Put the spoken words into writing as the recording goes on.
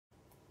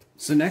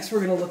So next we're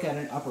going to look at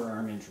an upper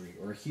arm injury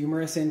or a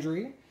humerus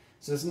injury.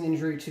 So this is an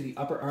injury to the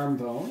upper arm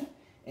bone.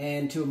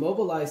 And to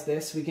immobilize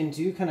this, we can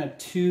do kind of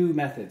two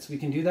methods. We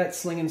can do that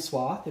sling and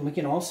swath, and we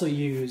can also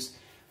use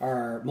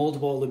our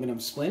moldable aluminum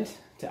splint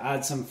to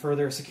add some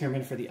further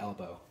securement for the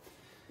elbow.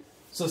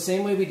 So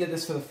same way we did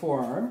this for the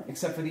forearm,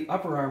 except for the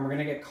upper arm, we're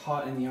going to get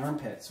caught in the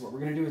armpit. So what we're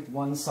going to do with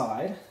one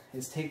side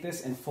is take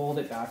this and fold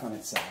it back on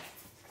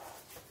itself.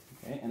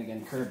 Okay, and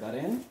again, curve that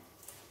in.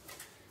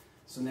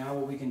 So now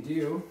what we can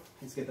do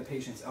is get the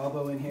patient's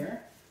elbow in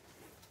here,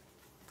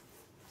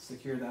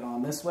 secure that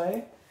on this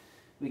way.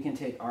 We can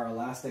take our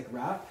elastic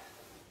wrap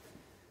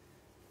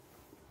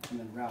and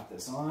then wrap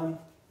this on.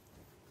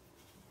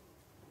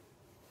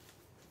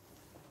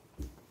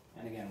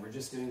 And again, we're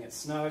just doing it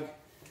snug,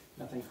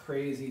 nothing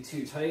crazy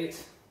too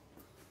tight.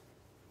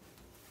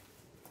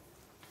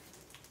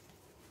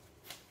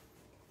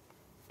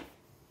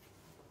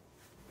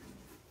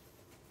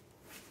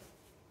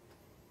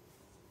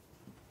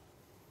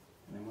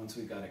 And then once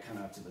we've got it kind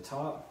of up to the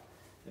top,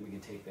 then we can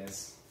take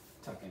this,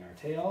 tuck in our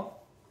tail.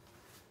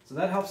 So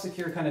that helps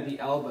secure kind of the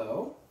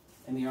elbow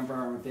and the upper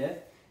arm a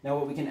bit. Now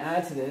what we can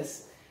add to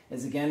this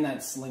is again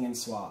that sling and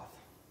swath.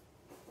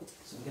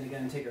 So we can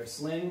again take our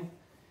sling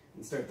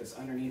and start this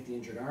underneath the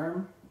injured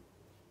arm.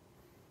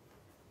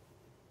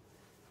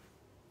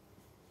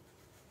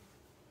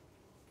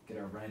 Get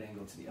our right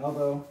angle to the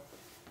elbow.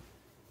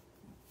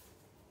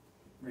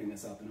 Bring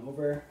this up and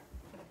over.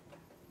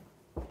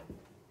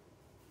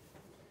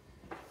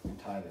 And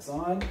tie this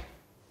on.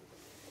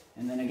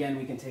 And then again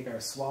we can take our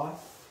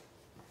swath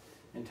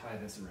and tie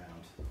this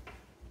around.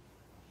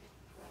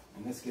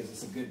 And this gives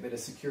us a good bit of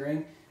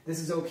securing. This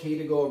is okay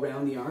to go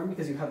around the arm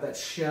because you have that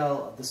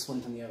shell of the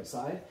splint on the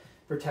outside,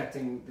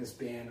 protecting this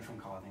band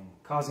from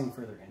causing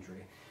further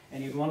injury.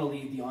 And you'd want to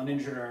leave the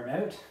uninjured arm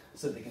out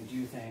so they can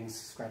do things,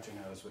 scratch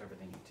a nose, whatever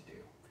they need to do.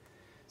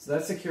 So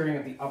that's securing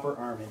of the upper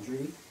arm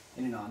injury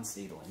in a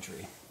non-stable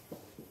injury.